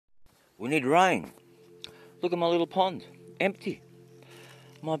We need rain. Look at my little pond, empty.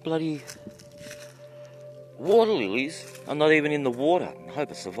 My bloody water lilies are not even in the water. I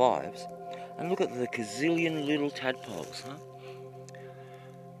hope it survives. And look at the gazillion little tadpoles, huh?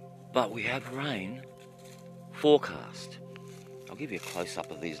 But we have rain forecast. I'll give you a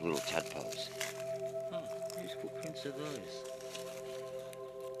close-up of these little tadpoles. Oh, whose footprints are those?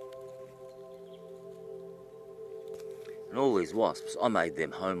 And all these wasps, I made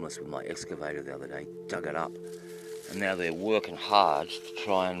them homeless with my excavator the other day, dug it up. And now they're working hard to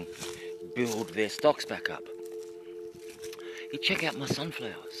try and build their stocks back up. You check out my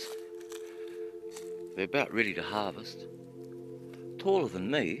sunflowers. They're about ready to harvest. Taller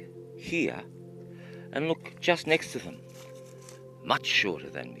than me, here. And look, just next to them, much shorter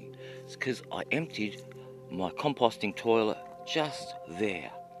than me. It's because I emptied my composting toilet just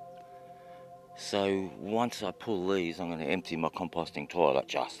there. So once I pull these, I'm going to empty my composting toilet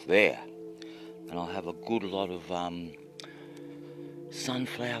just there. And I'll have a good lot of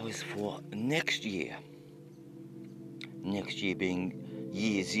sunflowers for next year. Next year being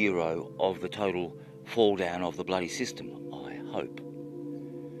year 0 of the total fall down of the bloody system, I hope.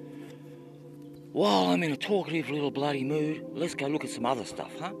 While I'm in a talkative little bloody mood, let's go look at some other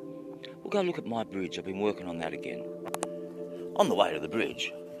stuff, huh? We'll go look at my bridge. I've been working on that again. On the way to the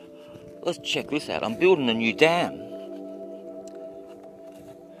bridge, let's check this out. I'm building a new dam.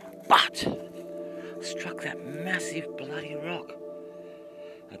 But I struck that massive bloody rock.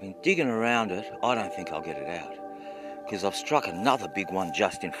 I've been digging around it. I don't think I'll get it out, because I've struck another big one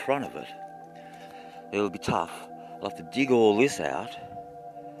just in front of it. It'll be tough. I'll have to dig all this out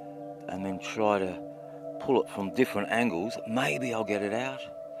and then try to pull it from different angles. Maybe I'll get it out.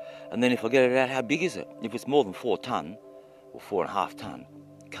 And then if I get it out, how big is it? If it's more than 4 tonne, or 4.5 tonne,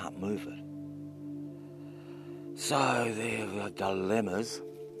 can't move it. So there are dilemmas.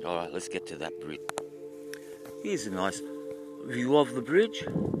 All right, let's get to that bridge. Here's a nice view of the bridge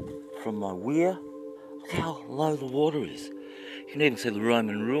from my weir. Look how low the water is. You can even see the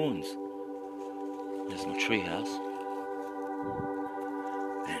Roman ruins. There's my treehouse.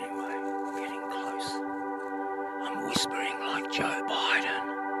 Anyway, getting close. I'm whispering like Joe Biden.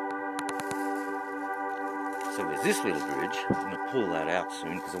 So there's this little bridge. I'm going to pull that out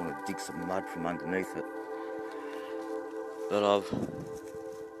soon because I want to dig some mud from underneath it. But I've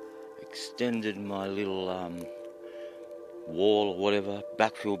extended my little wall or whatever,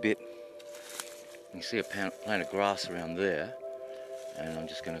 backfill bit. You can see a plant of grass around there. And I'm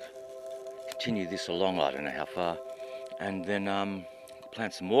just going to continue this along, I don't know how far, and then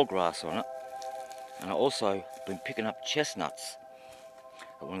plant some more grass on it. And I also been picking up chestnuts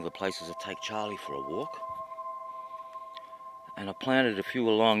at one of the places I take Charlie for a walk. And I planted a few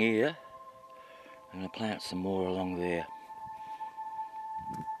along here, and I plant some more along there.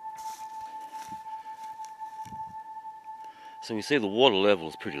 So we see the water level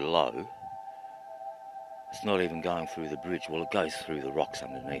is pretty low. It's not even going through the bridge. Well, it goes through the rocks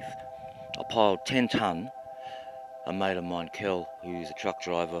underneath. I piled 10 tonne. A mate of mine, Kel, who's a truck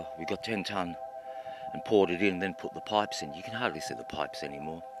driver, we got 10 tonne and poured it in and then put the pipes in. You can hardly see the pipes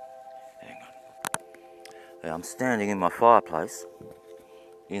anymore. Hang on. Now, I'm standing in my fireplace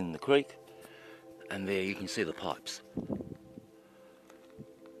in the creek, and there you can see the pipes.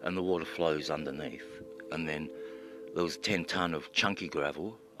 And the water flows underneath. And then there was 10 tonne of chunky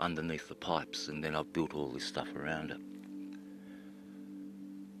gravel underneath the pipes, and then I've built all this stuff around it.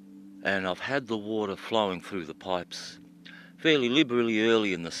 And I've had the water flowing through the pipes fairly liberally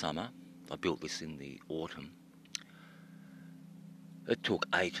early in the summer. I built this in the autumn. It took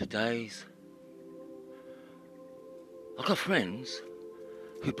 8 days. I've got friends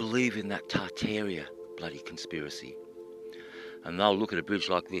who believe in that Tartarian bloody conspiracy. And they'll look at a bridge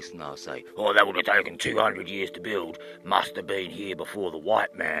like this and they'll say, oh, that would have taken 200 years to build. Must have been here before the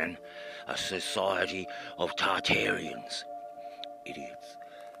white man. A society of Tartarians. Idiots.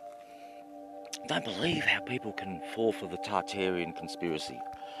 Don't believe how people can fall for the Tartarian conspiracy.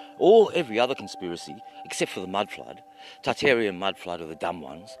 Or every other conspiracy, except for the mud flood. Tartarian mud flood are the dumb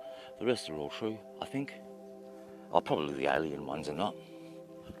ones. The rest are all true, I think. Oh, probably the alien ones are not.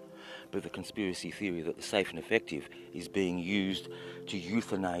 But the conspiracy theory that the safe and effective is being used to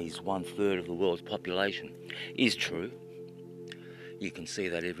euthanize 1/3 of the world's population is true. You can see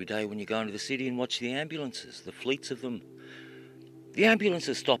that every day when you go into the city and watch the ambulances, the fleets of them. The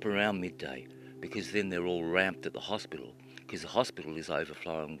ambulances stop around midday because then they're all ramped at the hospital, because the hospital is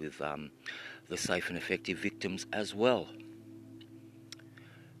overflowing with the safe and effective victims as well.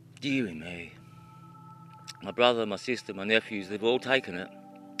 Deary me. My brother, my sister, my nephews, they've all taken it.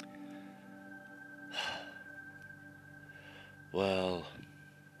 Well,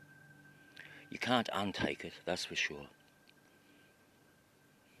 can't untake it, that's for sure.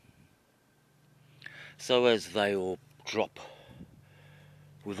 So as they all drop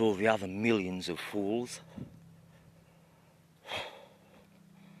with all the other millions of fools,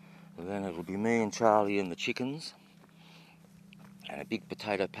 then it'll be me and Charlie and the chickens and a big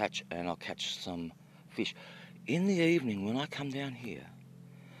potato patch, and I'll catch some fish. In the evening when I come down here,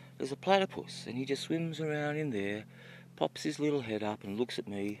 there's a platypus and he just swims around in there, pops his little head up and looks at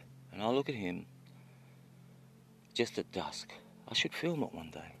me, and I look at him, just at dusk. I should film it one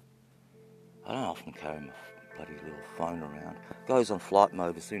day. I don't often carry my bloody little phone around. Goes on flight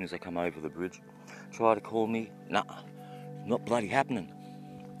mode as soon as I come over the bridge. Try to call me, nah, not bloody happening.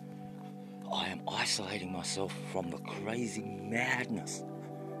 I am isolating myself from the crazy madness.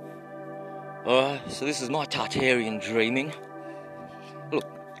 Alright, so this is my Tartarian dreaming. Look,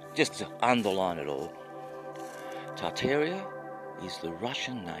 just to underline it all, Tartaria is the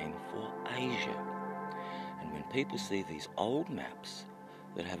Russian name for Asia. And when people see these old maps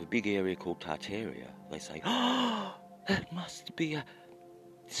that have a big area called Tartaria, they say, oh, that must be a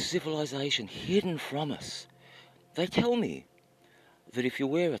civilization hidden from us. They tell me that if you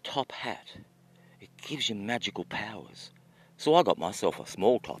wear a top hat, it gives you magical powers. So I got myself a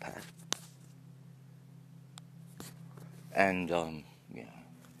small top hat. And, yeah,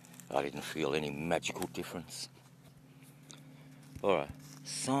 I didn't feel any magical difference. Alright,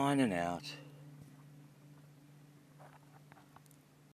 signing out.